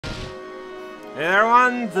Hey there,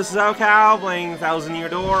 everyone, this is Cow playing 1000 Year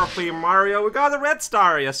Door, playing Mario. We got a red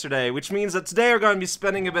star yesterday, which means that today we're going to be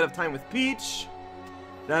spending a bit of time with Peach,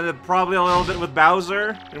 then probably a little bit with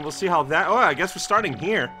Bowser, and we'll see how that... Oh, I guess we're starting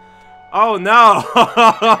here. Oh no!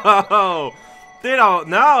 They don't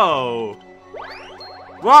know!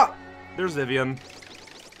 What? There's Vivian.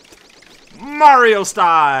 Mario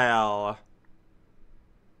style!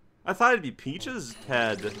 I thought it'd be Peach's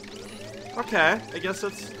head. Okay, I guess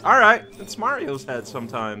it's... Alright, it's Mario's head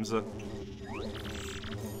sometimes.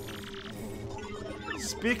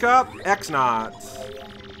 Speak up, X-Not.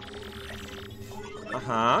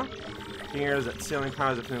 Uh-huh. Here's that ceiling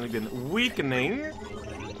power has definitely been weakening.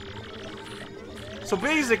 So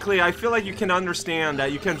basically, I feel like you can understand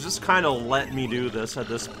that you can just kind of let me do this at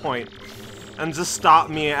this point. And just stop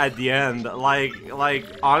me at the end. Like,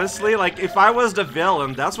 honestly, like, if I was the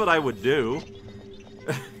villain, that's what I would do.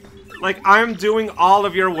 Like, I'm doing all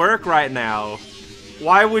of your work right now.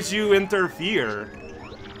 Why would you interfere?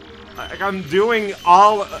 Like, I'm doing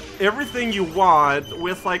everything you want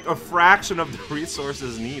with, like, a fraction of the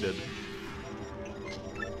resources needed.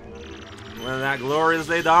 When that glorious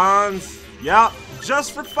day dawns, yep,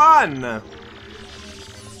 just for fun.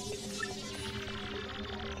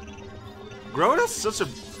 Groda's such a...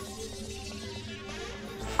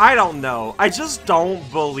 I don't know. I just don't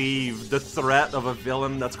believe the threat of a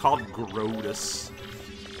villain that's called Grodus.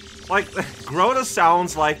 Like, Groda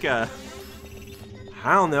sounds like a...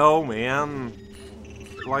 I don't know, man.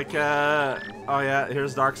 Like oh yeah,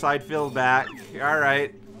 here's Darkside Phil back.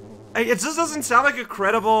 Alright. It just doesn't sound like a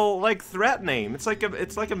credible, like, threat name. It's like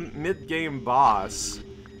a mid-game boss.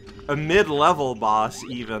 A mid-level boss,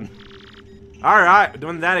 even. Alright,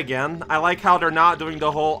 doing that again. I like how they're not doing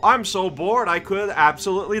the whole, I'm so bored I could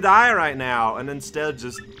absolutely die right now, and instead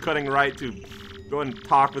just cutting right to go and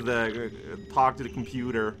talk to the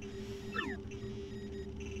computer.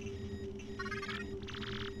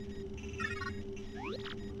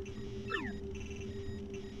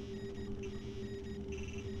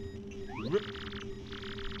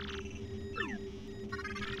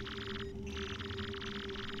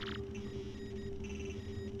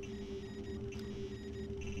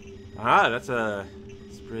 Ah, that's a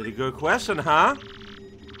pretty good question, huh?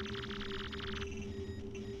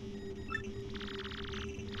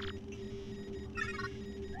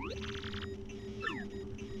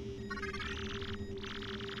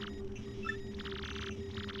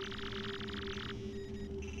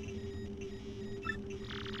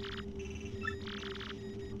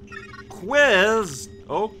 Quiz!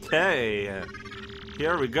 Okay.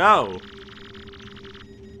 Here we go.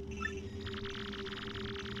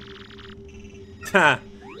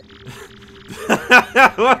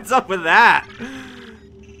 What's up with that?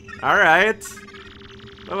 Alright.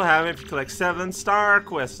 What will happen if you collect 7 star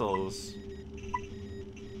crystals?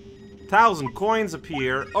 1,000 coins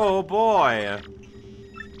appear. Oh boy.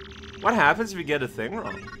 What happens if you get a thing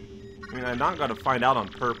wrong? I mean, I'm not gonna find out on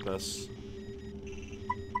purpose.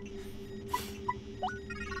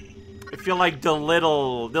 I feel like the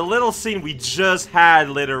little scene we just had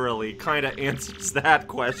literally kind of answers that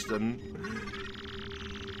question.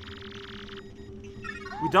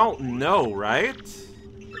 We don't know, right?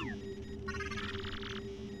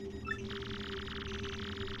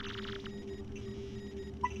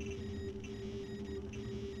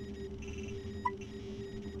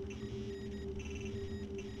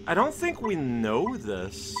 I don't think we know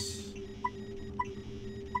this.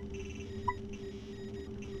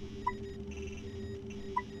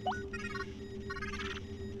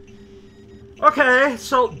 Okay,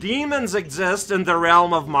 so demons exist in the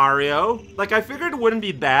realm of Mario. Like, I figured it wouldn't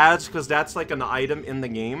be badge, because that's like an item in the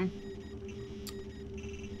game.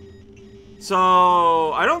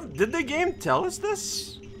 So, did the game tell us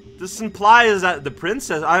this? This implies that the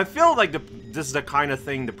princess, I feel like this is the kind of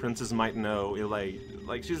thing the princess might know.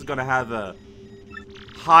 Like she's gonna have a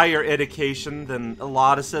higher education than a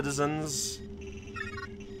lot of citizens.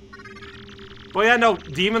 But yeah, no,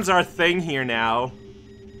 demons are a thing here now.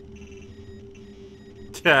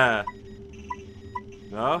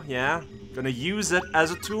 Oh, yeah. Gonna use it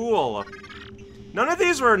as a tool. None of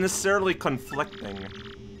these were necessarily conflicting.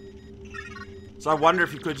 So I wonder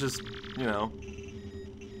if you could just, you know...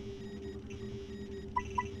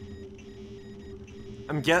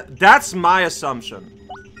 That's my assumption.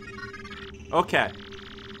 Okay.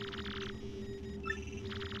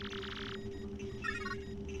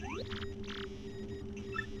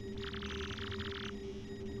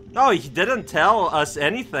 No, he didn't tell us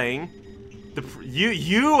anything.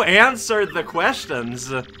 You answered the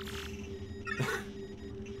questions.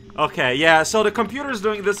 Okay, yeah, so the computer's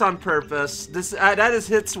doing this on purpose. That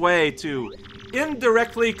is its way to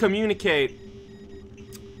indirectly communicate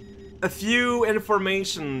a few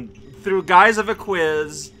information through guise of a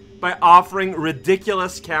quiz by offering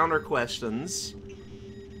ridiculous counter questions.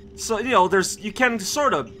 So, you know, you can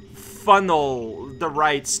sort of funnel the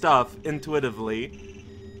right stuff intuitively.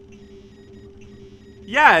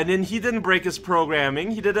 Yeah, and then he didn't break his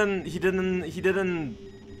programming. He didn't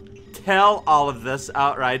tell all of this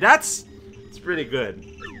outright. It's pretty good.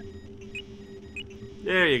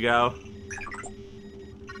 There you go.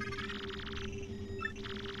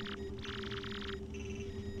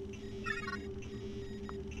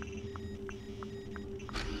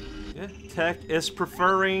 Yeah, Tech is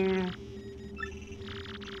preferring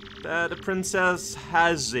that the princess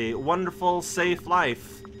has a wonderful, safe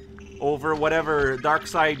life over whatever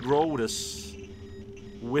Darkside Grodus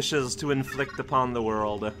wishes to inflict upon the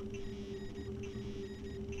world.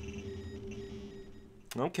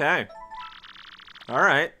 Okay.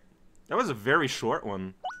 Alright. That was a very short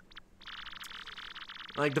one.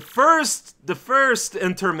 Like, the first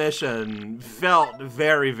intermission felt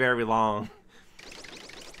very, very long.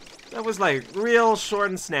 That was, like, real short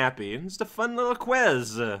and snappy. Just a fun little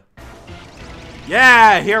quiz.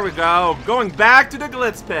 Yeah, here we go. Going back to the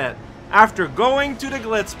Glitz Pit. After going to the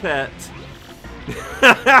Glitz Pit.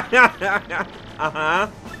 Uh-huh.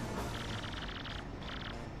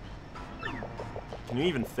 Can you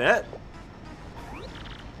even fit?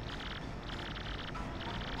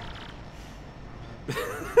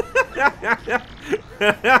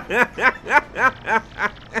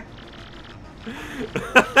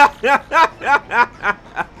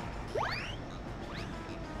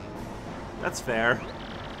 That's fair.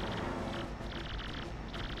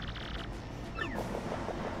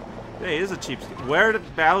 Hey, he is a cheapskate. Where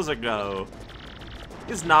did Bowser go?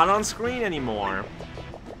 He's not on screen anymore.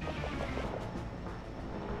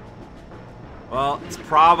 Well, it's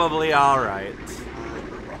probably alright.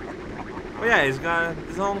 Oh yeah, he's got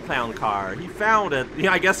his own clown car. He found it.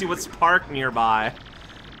 Yeah, I guess he was parked nearby.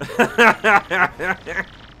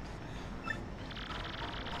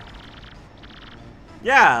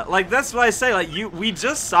 Yeah, like, that's what I say, like, we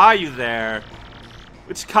just saw you there.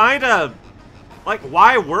 Which kinda, like,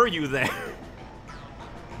 why were you there?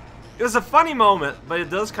 It was a funny moment, but it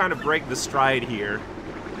does kind of break the stride here.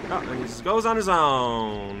 Oh, and he just goes on his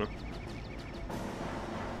own.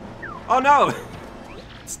 Oh no!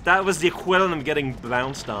 That was the equivalent of getting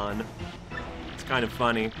bounced on. It's kind of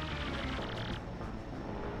funny.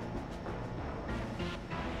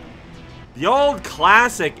 The old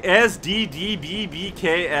classic SDDBBKL.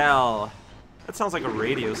 That sounds like a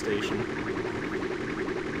radio station.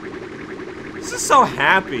 He's just so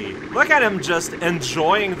happy. Look at him just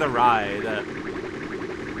enjoying the ride.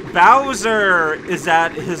 Bowser is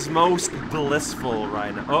at his most blissful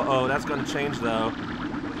right now. Uh-oh, that's gonna change though.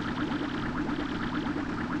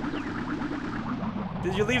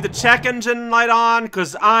 Did you leave the check engine light on?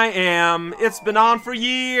 'Cause I am. It's been on for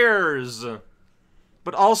years.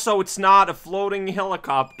 But also, it's not a floating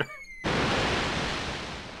helicopter.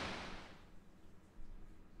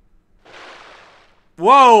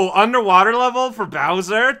 Whoa, underwater level for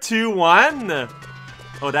Bowser? 2-1?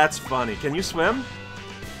 Oh, that's funny. Can you swim?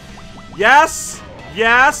 Yes!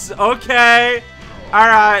 Yes! Okay!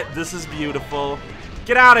 Alright, this is beautiful.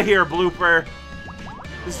 Get out of here, blooper.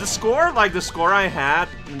 Is the score like the score I had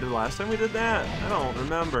the last time we did that? I don't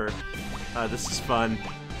remember. This is fun.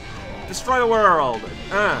 Destroy the world.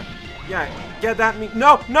 Yeah, get that me.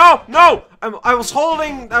 No, no, no! I was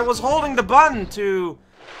holding the button to.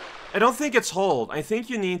 I don't think it's hold. I think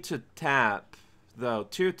you need to tap though.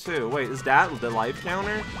 2-2. Wait, is that the life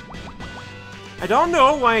counter? I don't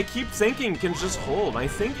know why I keep thinking you can just hold. I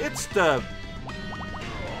think it's the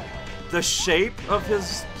shape of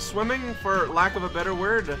his swimming, for lack of a better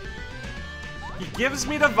word. He gives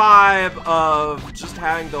me the vibe of just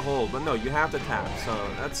having to hold, but no, you have to tap. So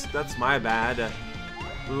that's my bad.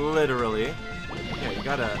 Literally. Yeah, you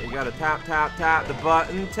gotta tap, tap, tap the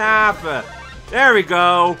button, tap. There we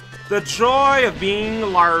go. The joy of being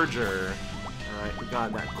larger. All right, we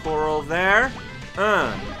got that coral there.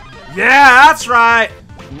 Yeah, that's right.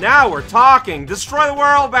 Now we're talking. Destroy the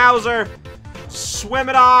world, Bowser. Swim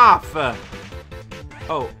it off!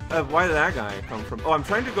 Oh, why did that guy come from? Oh, I'm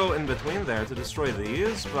trying to go in between there to destroy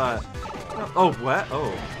these, but... Oh, what? Oh,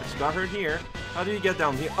 I just got hurt here. How do you get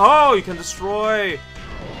down here? Oh, you can destroy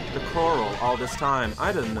the coral all this time.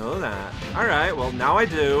 I didn't know that. Alright, well, now I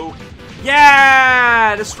do.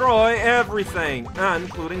 Yeah! Destroy everything,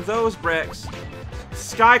 including those bricks.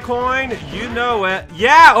 Sky coin, you know it.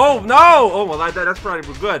 Yeah! Oh, no! Oh, well, that's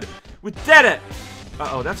probably good. We did it!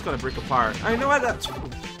 Uh-oh, that's gonna break apart. I know what that's...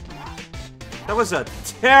 That was a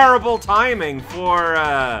terrible timing for,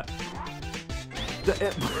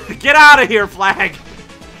 get out of here, Flag!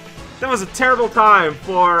 That was a terrible time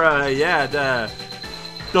for, yeah,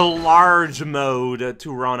 the large mode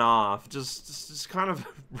to run off. Just kind of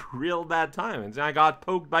real bad timing. I got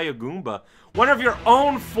poked by a Goomba. One of your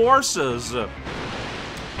own forces!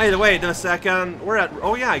 Hey, wait a second. We're at,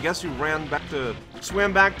 oh yeah, I guess you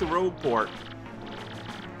swam back to Roadport.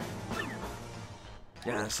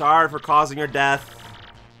 Yeah, sorry for causing your death.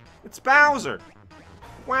 It's Bowser.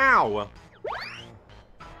 Wow.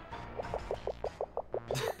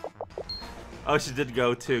 Oh, she did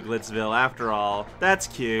go to Glitzville after all. That's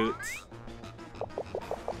cute.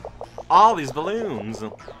 All these balloons.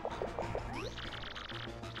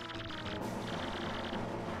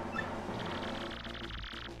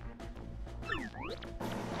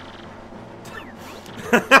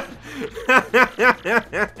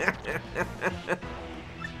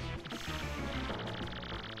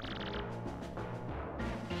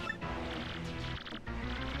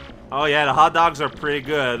 Oh yeah, the hot dogs are pretty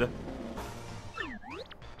good.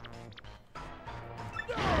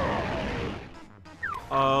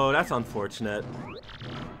 Oh, that's unfortunate.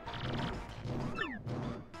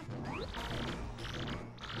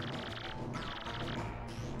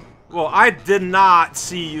 Well, I did not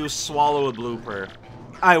see you swallow a blooper.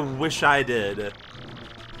 I wish I did.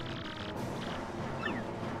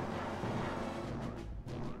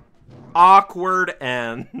 Awkward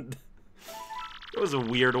end. It was a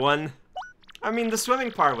weird one. I mean, the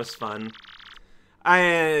swimming part was fun.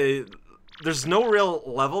 There's no real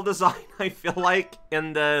level design, I feel like,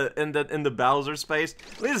 in the Bowser space.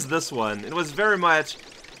 At least this one. It was very much,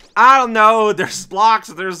 I don't know, there's blocks,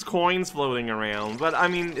 there's coins floating around, but I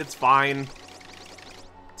mean, it's fine.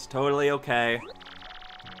 It's totally okay.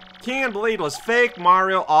 Can't believe it was fake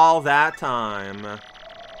Mario all that time.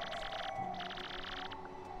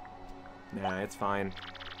 Nah, it's fine.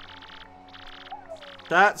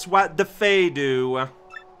 That's what the Fae do.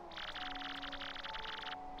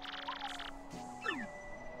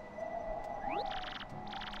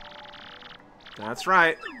 That's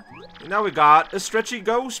right. And now we got a stretchy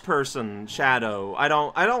ghost person shadow. I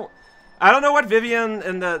don't know what Vivian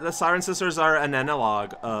and the Siren Sisters are an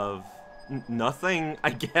analog of. Nothing,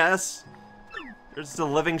 I guess. There's the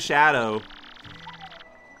living shadow.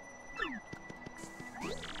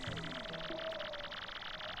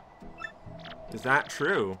 Is that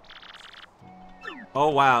true? Oh,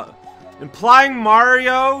 wow. Implying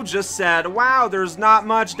Mario just said, wow, there's not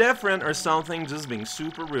much different, or something, just being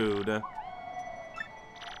super rude.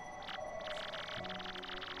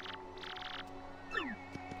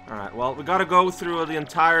 Alright, well, we gotta go through the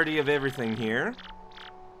entirety of everything here.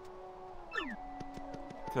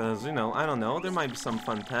 Because, you know, I don't know, there might be some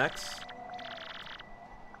fun techs.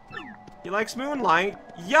 He likes Moonlight?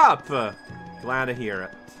 Yup! Glad to hear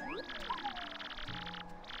it.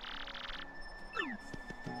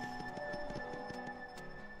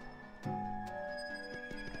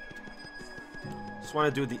 Just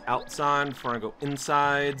want to do the outside before I go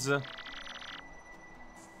insides.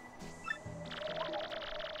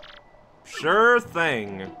 Sure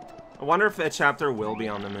thing. I wonder if a chapter will be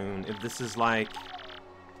on the moon. If this is like...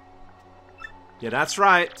 Yeah, that's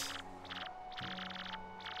right.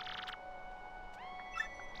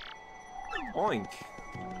 Oink.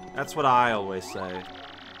 That's what I always say.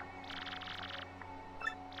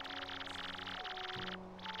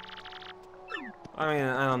 I mean,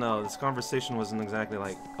 I don't know. This conversation wasn't exactly,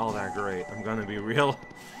 like, all that great. I'm gonna be real.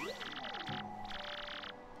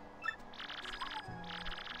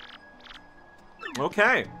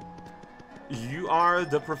 Okay. You are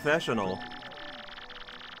the professional.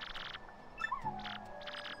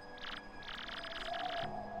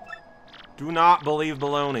 Do not believe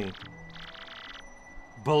baloney.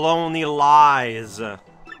 Baloney lies. Do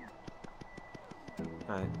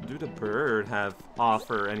the bird have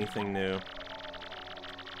offer anything new?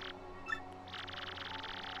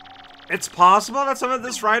 It's possible that some of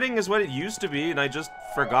this writing is what it used to be, and I just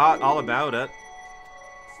forgot all about it.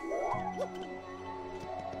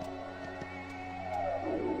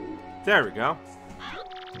 There we go.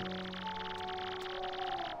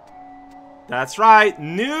 That's right,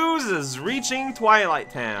 news is reaching Twilight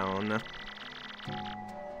Town.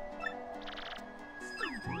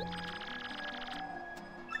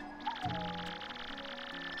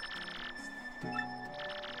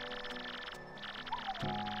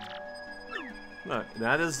 Look,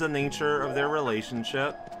 that is the nature of their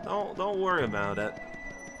relationship. Don't worry about it.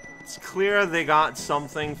 It's clear they got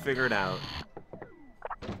something figured out.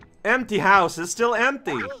 Empty house is still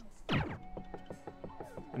empty.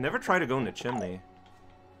 I never try to go in the chimney.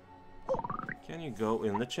 Can you go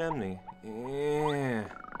in the chimney? Yeah.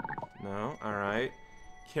 No? Alright.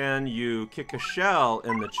 Can you kick a shell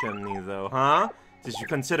in the chimney, though, huh? Did you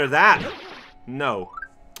consider that? No.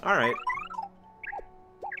 Alright.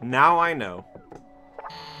 Now I know.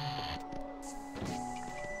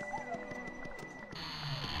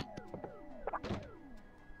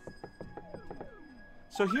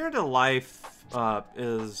 So here the life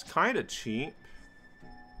is kind of cheap.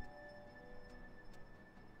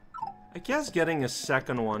 I guess getting a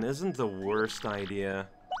second one isn't the worst idea.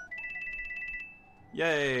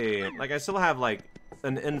 Yay! Like, I still have, like,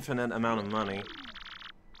 an infinite amount of money.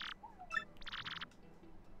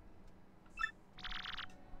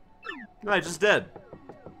 I just did.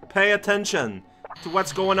 Pay attention to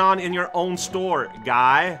what's going on in your own store,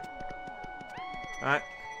 guy. Alright.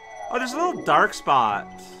 Oh, there's a little dark spot.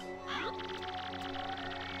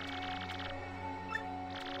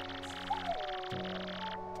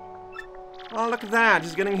 Oh, look at that.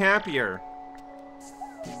 He's getting happier.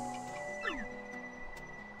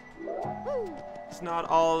 It's not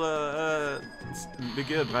all, be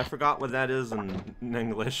good, but I forgot what that is in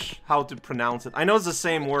English. How to pronounce it. I know it's the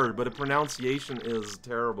same word, but the pronunciation is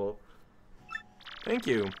terrible. Thank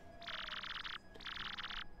you.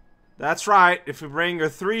 That's right. If you bring your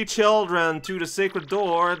 3 children to the sacred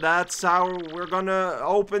door, that's how we're gonna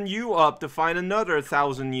open you up to find another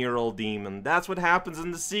 1,000-year-old demon. That's what happens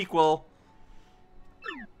in the sequel.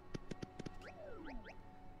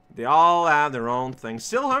 They all have their own thing.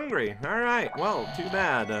 Still hungry. Alright, well, too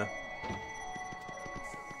bad.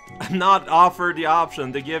 I'm not offered the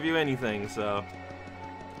option to give you anything, so...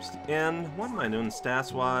 And what am I doing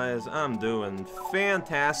stats-wise? I'm doing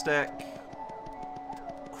fantastic.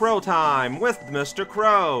 Crow time with Mr.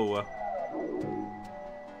 Crow.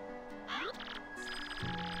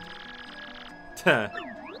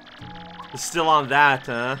 Still on that,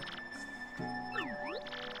 huh?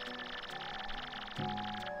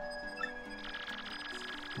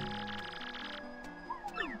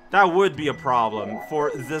 That would be a problem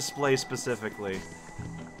for this place specifically.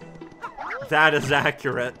 That is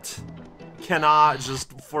accurate. Cannot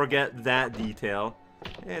just forget that detail.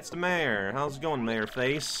 Hey, it's the mayor. How's it going, Mayor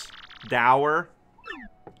Face? Dower?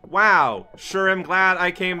 Wow. Sure am glad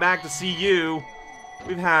I came back to see you.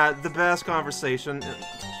 We've had the best conversation.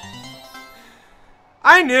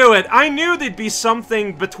 I knew it. I knew there'd be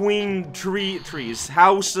something between trees,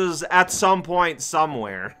 houses at some point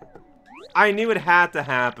somewhere. I knew it had to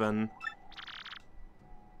happen.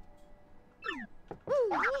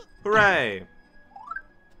 Hooray!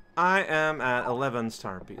 I am at 11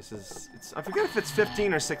 star pieces. I forget if it's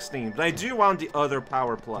 15 or 16, but I do want the other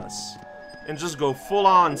power plus. And just go full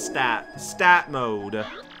on stat mode.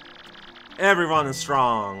 Everyone is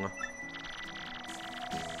strong.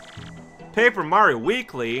 Paper Mario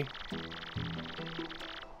Weekly.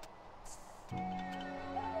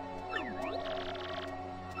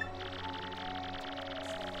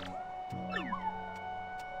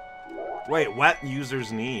 Wait, what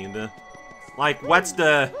users need? Like,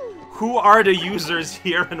 who are the users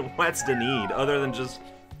here and what's the need? Other than just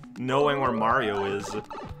knowing where Mario is.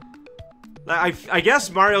 I guess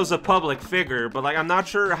Mario's a public figure, but like, I'm not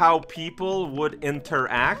sure how people would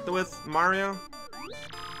interact with Mario.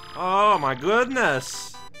 Oh my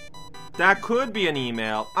goodness. That could be an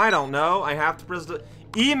email. I don't know. I have to press the...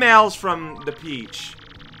 Emails from the Peach.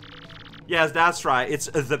 Yes, that's right. It's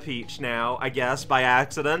the Peach now, I guess, by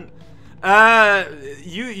accident.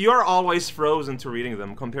 You're always frozen to reading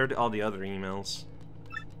them compared to all the other emails.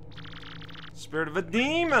 Spirit of a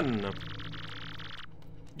demon.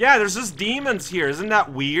 Yeah, there's just demons here. Isn't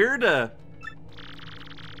that weird? I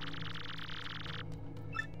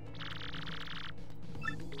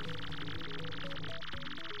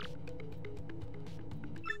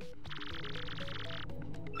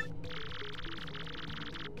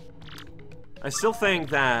still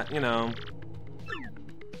think that, you know,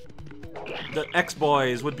 the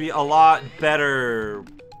X-Boys would be a lot better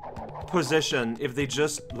positioned if they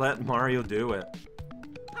just let Mario do it.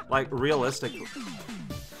 Like, realistically.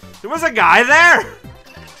 There was a guy there!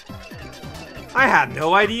 I had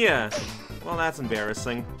no idea. Well, that's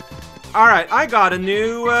embarrassing. Alright, I got a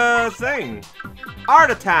new, thing.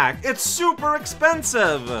 Art Attack! It's super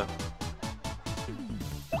expensive!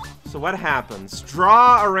 So what happens?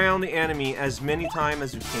 Draw around the enemy as many times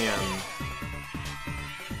as you can.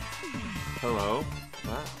 Hello?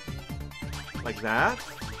 What? Like that?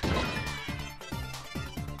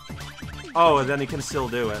 Oh, and then you can still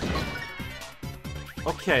do it.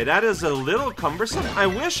 Okay, that is a little cumbersome. I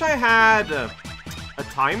wish I had a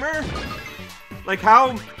timer? Like,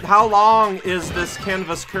 how long is this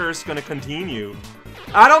canvas curse gonna continue?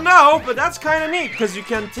 I don't know, but that's kind of neat, because you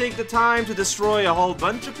can take the time to destroy a whole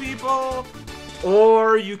bunch of people,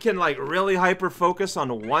 or you can, like, really hyper-focus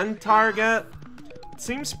on one target. It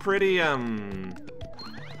seems pretty,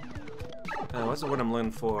 what's the word I'm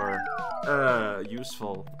looking for?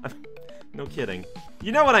 Useful. No kidding.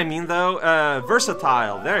 You know what I mean, though?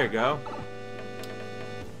 Versatile. There you go.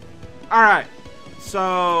 Alright.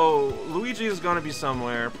 So, Luigi is gonna be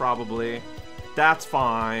somewhere, probably. That's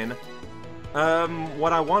fine.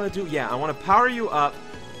 What I want to do... Yeah, I want to power you up,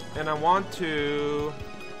 and I want to...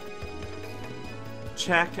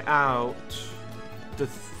 check out the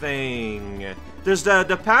thing. There's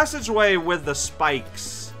the passageway with the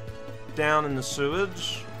spikes down in the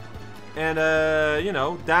sewage. And, you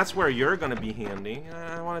know, that's where you're gonna be handy.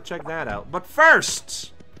 I want to check that out. But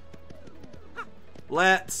first,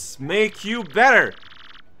 let's make you better.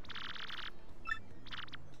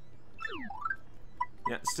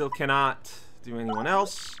 Yeah, still cannot do anyone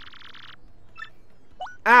else.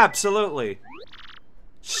 Absolutely.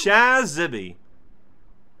 Shazibby.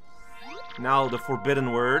 Now the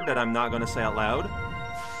forbidden word that I'm not gonna say out loud.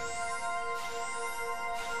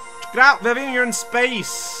 Check it out, Vivian, you're in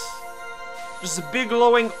space. Just a big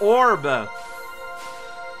glowing orb. You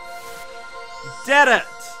did it!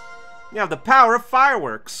 You have the power of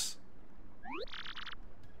fireworks.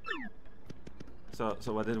 So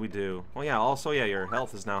what did we do? Well, yeah, also, yeah, your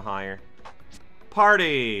health is now higher.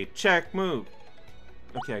 Party! Check move.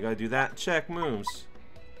 Okay, I gotta do that. Check moves.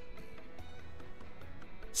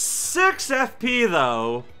 6 FP,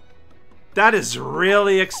 though. That is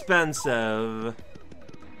really expensive.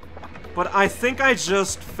 But I think I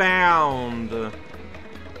just found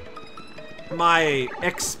my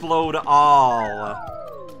explode all.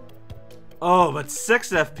 Oh, but 6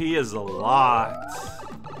 FP is a lot.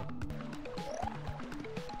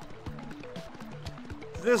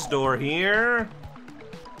 This door here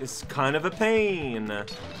is kind of a pain.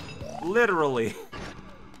 Literally.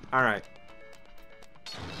 Alright.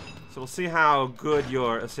 So we'll see how good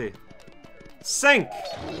your... Let's see. Sink!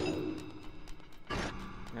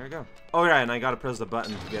 There we go. Oh, right, and I gotta press the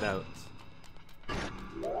button to get out.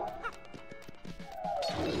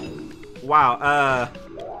 Wow,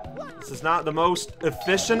 this is not the most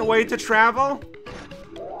efficient way to travel,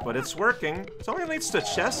 but it's working. It only leads to a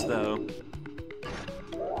chest, though.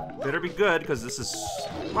 Better be good, because this is...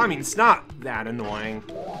 Well, I mean, it's not that annoying.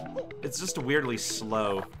 It's just weirdly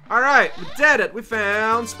slow. Alright, we did it! We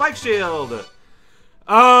found Spike Shield!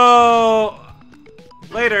 Oh...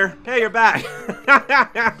 Later. Hey, you're back!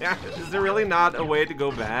 Is there really not a way to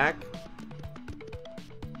go back?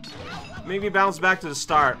 Maybe bounce back to the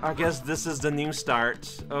start. I guess this is the new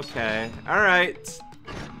start. Okay. Alright.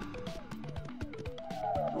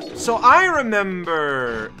 So I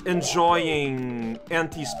remember enjoying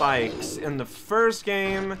anti-spikes in the first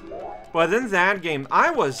game, but in that game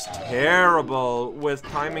I was terrible with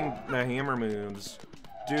timing the hammer moves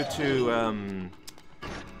due to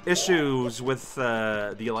issues with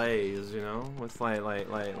delays, you know, with like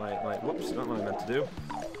whoops, not what I meant to do.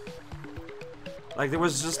 Like there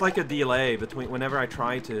was just like a delay between whenever I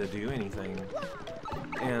tried to do anything,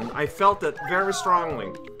 and I felt it very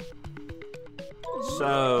strongly.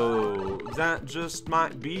 So, that just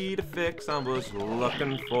might be the fix I was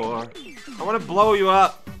looking for. I want to blow you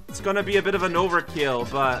up. It's gonna be a bit of an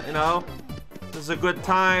overkill, but, you know, this is a good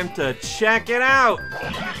time to check it out.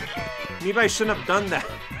 Maybe I shouldn't have done that.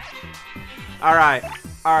 Alright.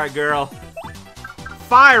 Alright, girl.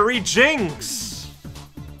 Fiery Jinx!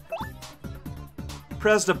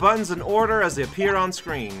 Press the buttons in order as they appear on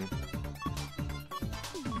screen.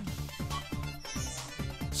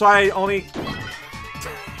 So I only...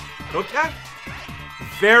 Okay.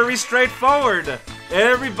 Very straightforward.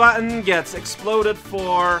 Every button gets exploded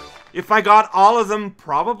for, if I got all of them,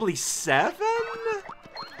 probably 7?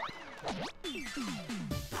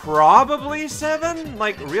 Probably 7?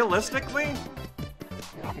 Like, realistically?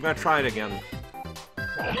 I'm gonna try it again.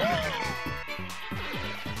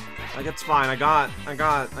 Like, it's fine. I got the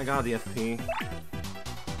FP.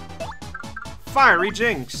 Fiery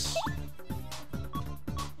Jinx!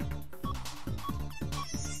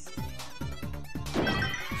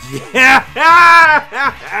 Yes!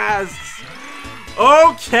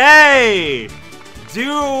 Okay!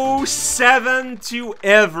 Do 7 to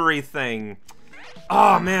everything.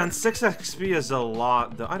 Oh man, 6 XP is a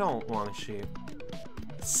lot though. I don't want a sheep.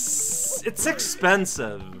 It's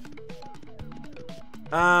expensive.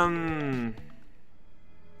 That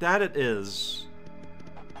it is.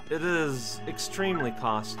 It is extremely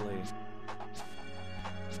costly.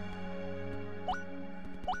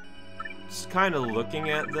 Just kind of looking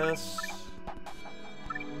at this.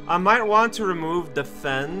 I might want to remove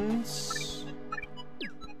defense.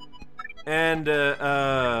 And,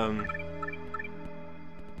 but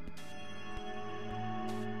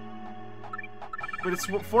it's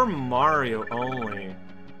for Mario only.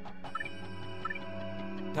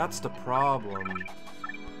 That's the problem.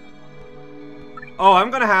 Oh,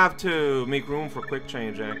 I'm gonna have to make room for quick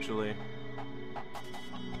change, actually.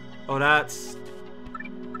 Oh, that's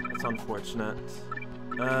unfortunate.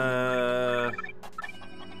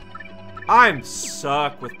 I'm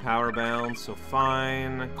suck with power bounds, so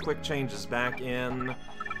fine. Quick change is back in.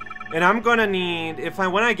 And I'm gonna need,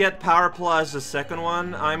 when I get Power Plus, the second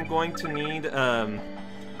one, I'm going to need,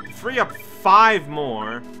 free up 5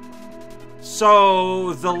 more.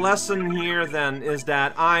 So, the lesson here, then, is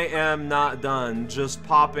that I am not done just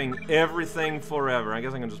popping everything forever. I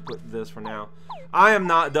guess I can just put this for now. I am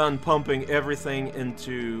not done pumping everything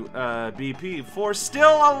into, BP for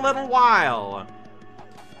still a little while.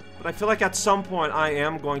 But I feel like at some point I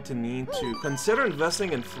am going to need to consider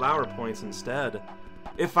investing in flower points instead.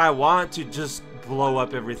 If I want to just blow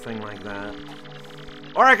up everything like that.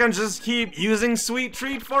 Or I can just keep using Sweet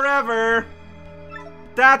Treat forever.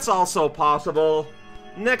 That's also possible.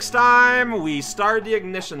 Next time, we start the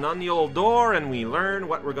ignition on the old door and we learn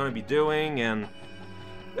what we're going to be doing and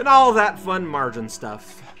all that fun margin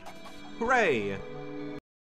stuff. Hooray!